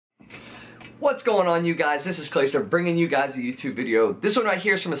What's going on, you guys? This is Clayster bringing you guys a YouTube video. This one right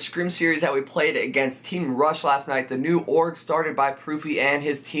here is from a scrim series that we played against Team Rush last night, the new org started by Proofy and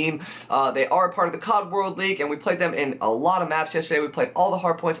his team. They are a part of the COD World League, and we played them in a lot of maps yesterday. We played all the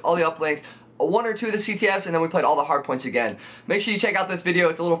hard points, all the uplinks, one or two of the CTFs, and then we played all the hard points again. Make sure you check out this video.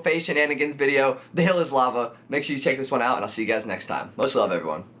 It's a little FaZe Shenanigans video. The hill is lava. Make sure you check this one out, and I'll see you guys next time. Much love,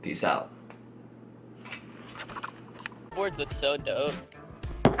 everyone. Peace out. Boards look so dope.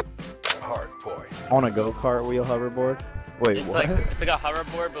 Hard point. On a go-kart wheel hoverboard? Wait, It's what? like it's like a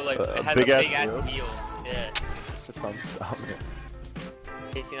hoverboard, but like it has big a ass big ass wheels? wheel. Yeah.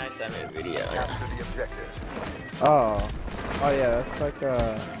 Casey and I sent me a video. Capture the objective. Oh. Oh yeah, that's like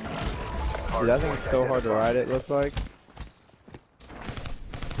Hard dude, that thing's point so hard to identified. ride, it looks like.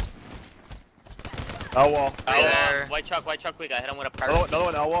 L-wall. White truck, we got hit him with a perk. Another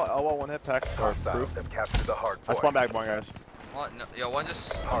one, L-wall, one hit pack. Hostiles have captured the hard I point. spawn back, one guys. What? No, yo, one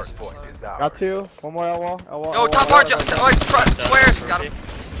just. Hard point is ours. Got two. One more L-wall. Yo, top bar, front, squares. Got him.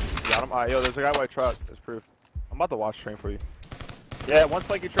 Got him. Alright, yo, there's a guy white truck. There's proof. I'm about to watch train for you. Yeah, one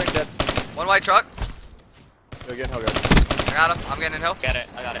flanky train dead. One white truck. Yo, get in hell, guys. I got him. I'm getting in hill. Get it,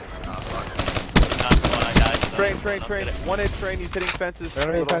 I got it. Oh, fuck. I died, so Train. One hit train, he's hitting fences. Get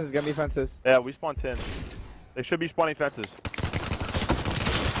me fences, get me fences. Yeah, we spawned 10. They should be spawning fences.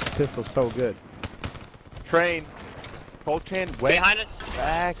 Pistol's so good. Train. Cold chain, wait. Behind us.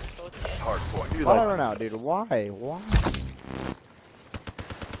 Back. Hard point. Dude, Why like, run out, dude? Why?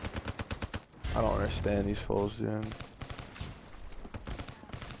 I don't understand these fools, dude.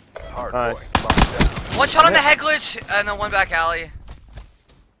 Hard Alright. point. Locked down. One shot on the head glitch, and then one back alley.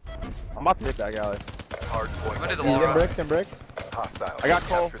 I'm about to hit that guy. Hard point. I'm gonna do the He's wall in run. bricks and bricks. Hostiles I got have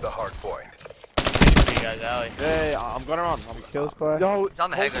Cole. captured the hard point. You guys, alley. Hey, I'm going around. Kills play. No, He's on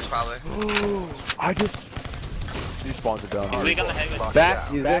the head glitch, probably. I just... These spawns are down. He's weak on the head glitch. Locked Back,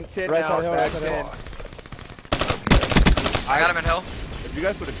 down. He's back in. 10 Right now, side hill, back right side 10. hill. I got him in hill. If you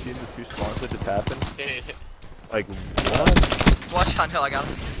guys would have seen the two spawns that just happened, Dude, like, what? Watch on hill. I got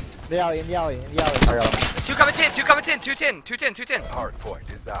him. In the alley, in the alley. I got him. Two coming 10. 210. Hard point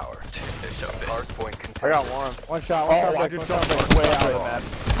is ours. They're so Hard pissed. point I contested. got one. One shot, Oh, I brick, just one shot, jumped brick. way out of the map.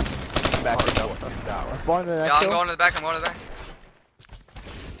 I'm back to Hard point is ours. Spawn in the Yeah, next I'm hill. going to the back.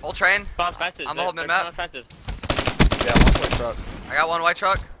 Whole train. on fences. I'm they're- holding they're map. coming fences. Yeah, one point truck. I got one white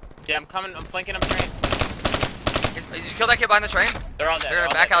truck. Yeah, I'm flanking him train. Did you kill that kid behind the train? They're all dead. They're all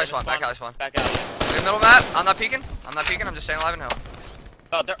back dead. alley They're spawn. just Back alley spawn. Back alley. In the middle map. I'm not peeking. I'm just staying alive in hill.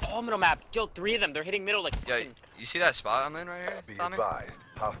 Oh, they're all middle map. Yo, 3 of them. They're hitting middle like Yo, fucking... you see that spot I'm in right here? Be Tommy? advised.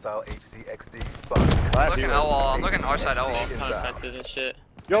 Hostile HCXD spotted. I'm looking L wall. I'm looking our side L wall. Coming fences and shit.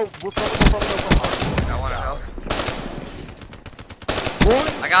 Yo, we're from. Got one in hill. One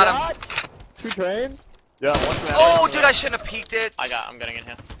I got him. shot. Two trains. Yeah, one from Oh, dude, I shouldn't have peeked it. I'm getting in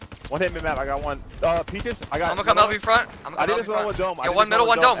here. One hit mid map. I got one. Peaches. I got. I'm gonna come LB front. I did this one with dome. Yeah, one middle,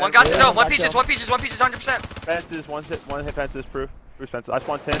 one dome. One got the Yeah, dome. One back peaches, dome. 100%. Fences. One hit fences. Proof fences. I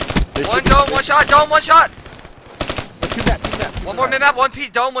spawned 10. One dome, one shot, dome, one shot. Two map. One more mid map, one piece,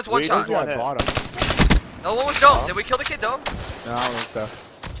 dome was one Wait, shot. there's one. I bought him. No one was dome. Did we kill the kid dome? No, I don't think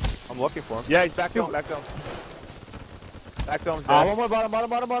so. I'm looking for him. Yeah, he's back dome. Back dome's Ah, dead. one more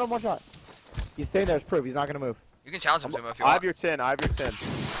bottom, one shot. He's staying there as proof. He's not gonna move. You can challenge him to him if you I have want. your 10.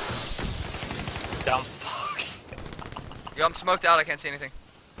 Dumb. Yo, I'm smoked out. I can't see anything.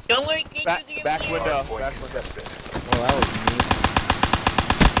 Don't worry. Back window. Hard point Back window. contested. Oh, that was mean.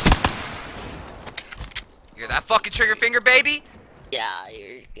 You hear that fucking trigger finger, baby? Yeah,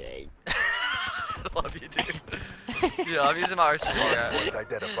 you're good. I love you, dude. Yeah, I'm using my RC. Yeah. Point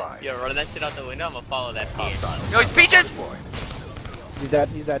identified. Yo, running that shit out the window, I'm gonna follow that piece. Yo, he's peaches. He's dead.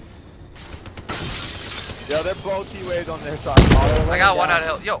 He's dead. Yeah, they're both T-waves on their side. I got one out of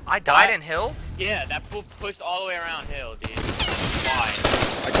hill. Yo, I died in hill. Yeah, that fool pushed all the way around hill, dude. Why?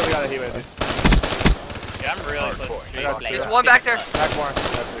 I totally got a T-wave, dude. Yeah, I'm really Hard close point. to street. I got Like, There's one back there. Back one.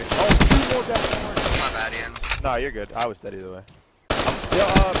 That's me. Oh, two more down. My bad, Ian. No, you're good. I was dead either way. Yo,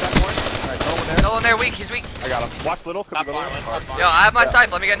 back one. Alright, no one there. No one there, weak. He's weak. I got him. Watch little. Could Top be barn, little. top barn. Yo, I have my side.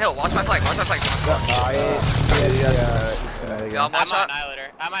 Let me get in hill. Watch my flank. Yeah, Yo, I'm one I'm shot.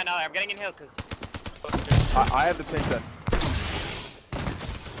 annihilator. I'm getting in hill because. I have the pin set.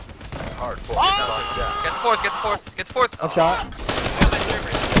 Hard point Oh! down. Get the fourth. One shot.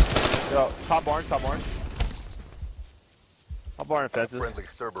 Yo, top barn. Top barn and fences. Friendly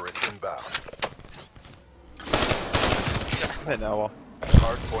Cerberus inbound. Hey, now, well.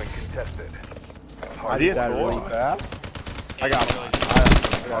 Hard point contested. I Hard did. That point really fast. I got him.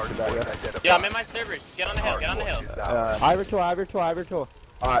 Hard point identified. Yeah, I'm in my servers. Get on the hill. Get on the hill. Is ours. Ivor tool.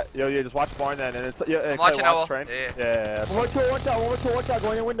 Alright, yo, just watch barn then, and it's I'm watching Owl. train. Yeah. Yeah. One more tool, one shot,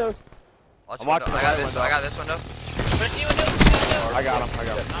 going in windows. Watch I'm the window. watching I got the this. window. I got this window. Push you window. Push you window. I got him. I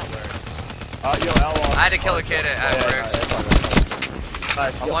got him. Not word. Yo, L off. I had to kill a kid at bricks.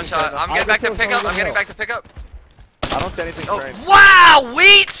 Nice. I'm one shot. I'm getting back to pickup. I'm getting back to pickup. I don't see anything Oh, strange. wow,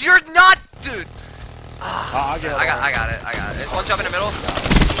 Wheats, you're not, dude. I'll get it. I got it. It's one jump in the middle.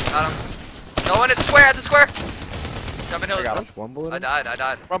 Got him. No one at the square. At the square. Jump in hill. I got him. One bullet. I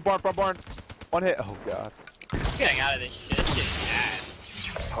died. Front barn. One hit. Oh god. Getting out of this shit. This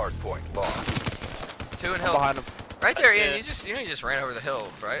shit is Hard point lost. Two in I'm hill. behind him. Right there, Ian. You just ran over the hill,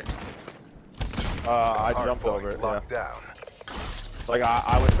 right? I Hard jumped point over it. Yeah. locked down. Like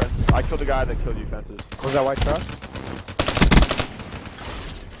I was fences. I killed the guy that killed you fences. Was that white truck?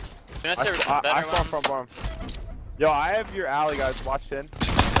 bad. I saw front barn. Yo, I have your alley, guys. Watch 10.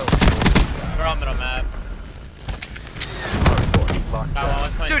 We're on middle map. Hard point locked Got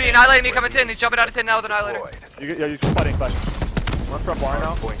down. one. Dude, he annihilated me coming 10. He's jumping out of 10 now with annihilator. Deployed. You're just fighting. One front barn now.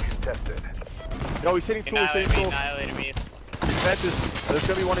 Hard point contested. Yo, he's hitting tool. He's hitting tool. Annihilated me. Fences. There's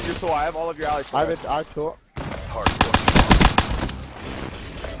gonna be one in your tool. I have all of your alleys. I have tool. Hard point.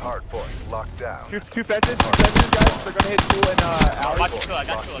 Hard point locked down. Two fences, guys. They're gonna hit tool and alley. Watch your tool. I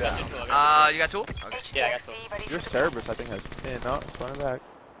got tool. I got your tool. You got tool? Okay. Yeah, I got tool. Your Cerberus, I think, has. Yeah, no, it's running back.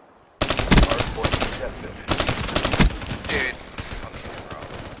 Hard point contested. Dude.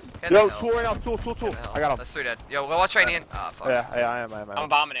 Get Yo, the hell. tool right now. Tool. Get the hell. I got him. That's 3 dead. Yo, go watch train Ian. Ah, fuck. Yeah, I am. I'm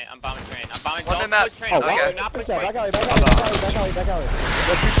bombing it. I'm bombing train. I'm bombing. One Don't map. push train. Oh, Okay. okay. Do not push Back train. alley, back alley.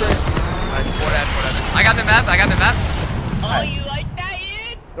 Let's do train. Nice. 4 dead. I got the map. Oh, you like that,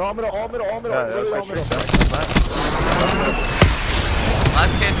 Ian? No, all middle. Yeah, Literally all middle.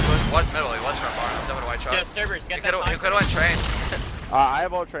 Last kid was middle. He was front barn. I'm jumping to white truck. Yo, servers, He get that. could've went train. I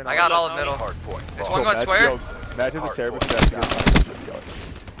have all train. I got all of middle. Hard point There's lost. one going square. Imagine the Hard Cerberus. point That's good.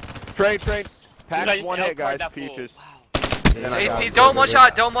 Train. Dude, I Pack just one hit, outplayed guys. that fool. Peaches. Wow. And I got He's him. don't one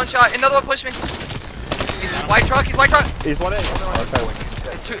shot. Another one push me. He's white truck. He's one hit. Hard point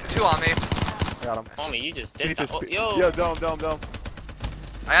There's contested. two on me. I got him. Homie, you just did Peaches. that. Oh, yo. Yo, dome.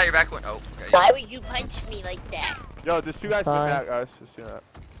 I got your back one. Oh. Okay, Why would you punch me like that? Yo, there's two guys in the Fine. back, guys. Just you know that.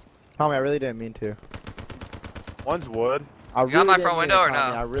 Tommy, I really didn't mean to. One's wood. I You got my didn't front mean window to, or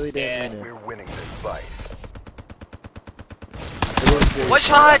Tommy. no? I really didn't mean We're winning this fight. it. It was serious. One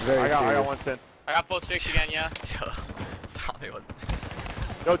shot! Very I got serious. 110. I got full streaks again, yeah. Yo, Tommy, what?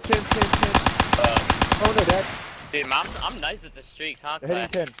 Yo, 10. Oh no, Dad. Dude, I'm nice at the streaks, huh? They're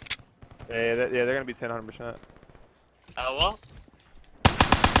hitting 10. Yeah, they're gonna be 10, 100%. Oh, well.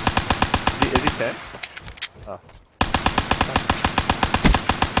 Is he 10? Oh.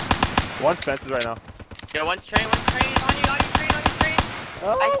 One fences right now. Yo, one's train, on your train.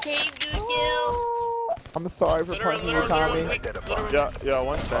 I saved you, Jill. I'm sorry for Literal, punching you, literal, Tommy. literal. Identified. Yo,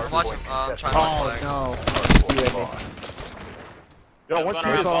 one I'm fence. watching. I'm trying to watch Oh flag. no. Hard point You and me. lost. Yo, I'm one's going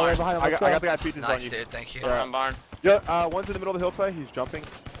peaches. around all barn. right behind him. I Let's got go. the guy peaches on Nice, you. dude. Thank you. Yeah. On barn. Yo, one's in the middle of the hillside. He's jumping.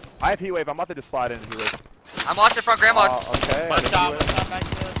 I have heat wave. I'm about to just slide in heat wave. I'm watching front grandma's. Okay. One I have shot, heat wave. back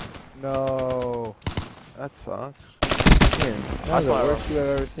to it. No. That sucks. Man, that was the why I worst you I've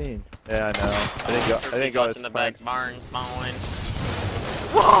ever seen. Yeah, I know. I didn't go. in the back, barn, smiling.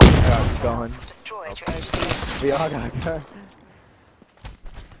 I got gone. We all got gone.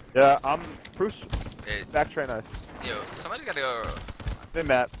 Yeah, I'm Bruce. Hey, Back train nice. yo, somebody gotta go. Hey,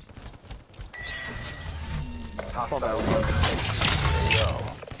 Matt. Hostile.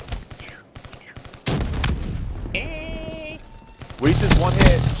 We just one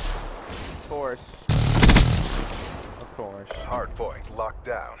hit. Of course. Of course. Hard point locked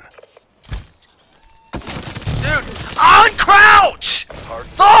down. Dude, uncrouch! Hard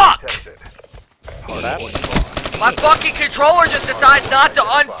Fuck! point contested. Hard That point lost. My fucking controller just decides not to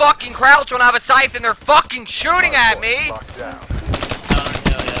unfucking crouch when I have a scythe and they're fucking shooting at Hard me! point locked down. Oh,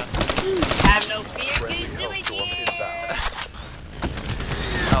 hell yeah. Have no fear, Friendly just do it, hellstorm yeah. inbound.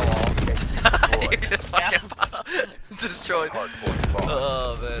 Oh well. Exit You deployed. just fucking destroyed. Hard point lost.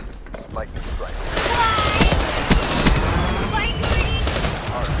 Oh man. Lightning strike.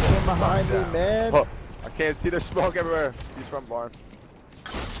 Hard Get point behind me, locked down. man. Oh, I can't see there's smoke everywhere. He's from barn.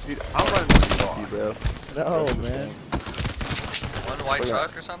 Dude, I'm running with you, bro. No, man. One white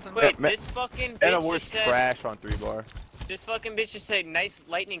truck or something? Wait, Ma- this fucking And a bitch worse just said. crash on 3 bar. This fucking bitch just said, nice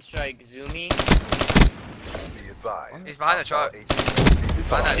lightning strike, Zoomy. Be advised. He's behind the truck. Hostile He's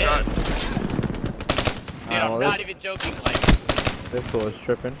behind that Yeah. truck. Dude, I'm well, not this- even joking. Like, This fool is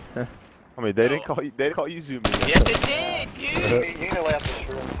tripping. I mean, they didn't call you. They didn't call you Zoomy. yes, it did, dude. You know what happened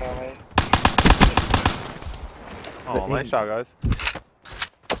to room, Tommy. Oh, nice shot, guys.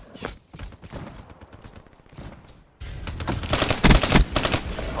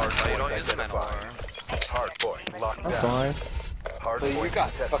 Hard Oh, you point don't use them identified. anymore. Hard point locked That's down. fine. Hard Hardpoint you got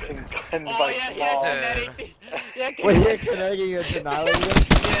contested. fucking gunned Oh by yeah, Small. Dude. yeah, Wait, you're connecting it to annihilating him?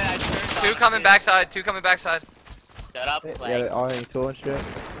 Yeah, I turned Two on coming it. backside. Two coming backside. Shut up, Yeah, Clay. all any tool and shit.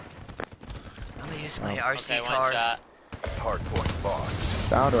 I'm gonna use my Oh. RC Okay, one card. shot. Hardpoint lost.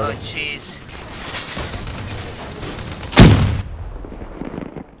 Found Oh her. jeez.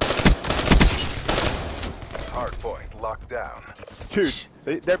 Hardpoint locked down. Dude,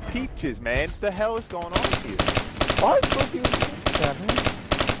 they're peaches, man. What the hell is going on with you? Why is supposed to be that, man?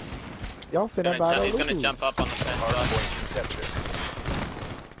 Y'all finna battle He's gonna lose. jump up on the fence. Hardpoint contested.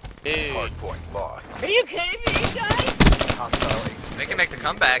 Dude. Hardpoint lost. Are you kidding me, you guys? Hostile AC. They can make the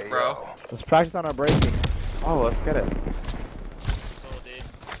comeback, bro. Let's practice on our breaking. Oh, let's get it. Cool, dude.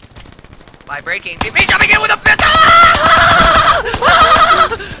 By breaking. Me jumping in with a fist!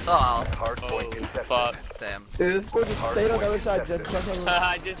 Oh, Hardpoint Oh, contested. fuck. damn. Dude, this boy just stayed on the other side. Contested. Just check on the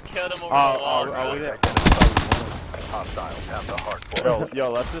I just killed him over Oh, the wall. we Hardpoint didn't- identified. Hostiles have the hardpoint. Yo,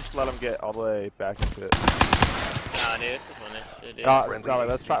 let's just let them get all the way back into it. Nah, dude, this is when this shit is. Friendly Golly,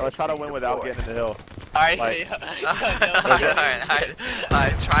 let's try to win without deployed. getting in the hill. Alright, like-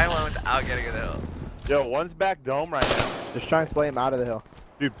 Alright, try one without getting in the hill. Yo, one's back dome right now. Just try and slay him out of the hill.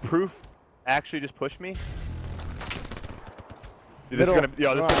 Dude, Proof actually just pushed me. Dude, Middle. this is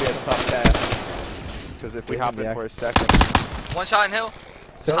gonna be a tough task. Because if we hop in Yeah. for a second. One shot in hill.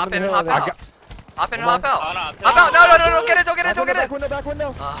 Throw Hop him in and the hop hill, out. Hop in and hop out. Hold on, Hop out! No, don't get it, don't get it, don't get Back it! window, back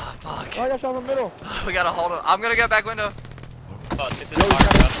window. Ah, fuck. Oh, I got shot from the middle. We gotta hold him. I'm gonna get back window. Fuck, this is Yo, you hard,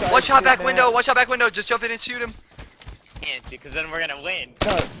 gotta bro. try One to shot shoot back him, window, man. one shot back window. Just jump in and shoot him. Can't, dude, because then we're gonna win.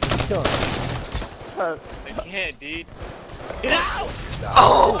 No, kill him. We can't, dude. Get out!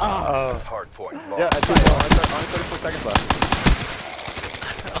 Oh! Hardpoint lost. Yeah, it's only 34 seconds left.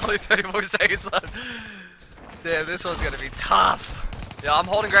 Only 30 more seconds left. Damn, this one's gonna be tough. Yeah, I'm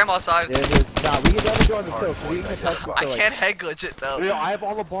holding grandma's side. Yeah, dude. Nah, we can definitely go on the kill. So we can touch the I kill. can't head glitch it though. Yo, I have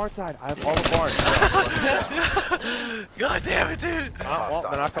all the barn side. I have all the barn. God damn it, dude. Well,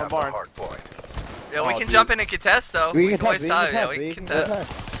 they're not Hostiles coming have the barn. hardpoint. Yeah, we Oh, can dude. jump in and contest though. We can can waste time. Yeah, we can contest.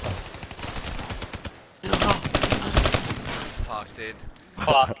 Fuck, dude.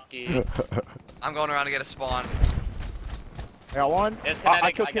 Fuck, dude. I'm going around to get a spawn. I got one. It's I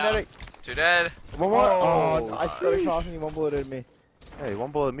kinetic, killed I got kinetic. Two dead. One more. Oh, Oh, I started crossing you. One bullet at me. Hey,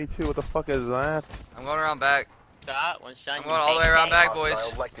 one bullet, me too. What the fuck is that? I'm going around back. Shot, one shot. I'm going all the way around back, boys.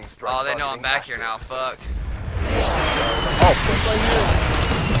 Hostile lightning strike Oh, they know I'm targeting back here active. now. Fuck. Oh, push right here.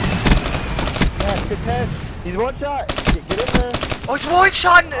 Yeah, good test. He's one shot. Get in there. Oh, it's one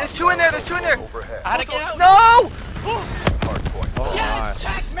shot. There's two in there. There's two in there. Overhead. How'd it get out? No! Hardpoint. Oh,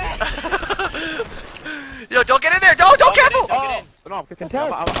 Yo, don't get in there. Don't careful. Don't get in. No, I'm kicking.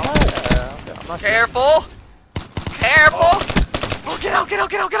 Contest. I'm not Careful. Careful. Oh, get out.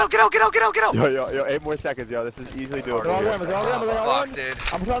 Yo, 8 more seconds, yo. This is easily doable. They're all grandmas. They're all grandmas. They're all Fuck, grandmas.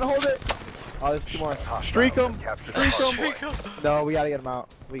 dude. I'm trying to hold it. Oh, there's two more. Hostiles Streak 'em. have captured the Streak 'em. hardpoint. No, we gotta get him out.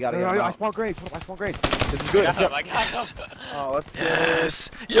 We gotta get him I out. spawn grades. I spawn grades. This is I good. got him, I got him. Oh, let's Yes.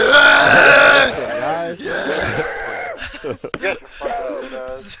 Yes. Guys. You guys are fucking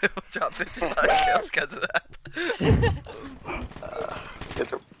weirdos. Drop 55 kills because of that.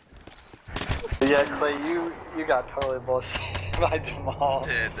 Yeah, Clay, you got totally bullshit by Jamal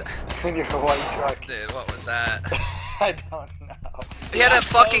Dude, when you were white truck. dude, what was that? I don't know. He had a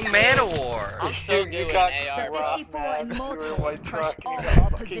fucking man of war. I'm so good You with got an AR, bro. rough, 54 man. and You were a multiples white crush truck. all You the got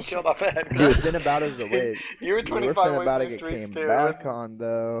fucking opposition. killed off head. Dude, it's been about as a win. You were Dude, we're 25 finna wins about to in the get streets, came too. back on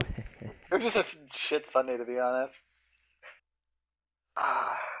though. It was just a shit Sunday, to be honest.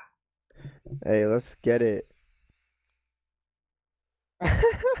 Ah. Hey, let's get it.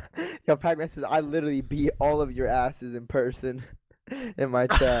 Yo, Pac-Man says, I literally beat all of your asses in person in my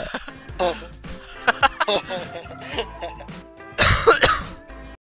chat.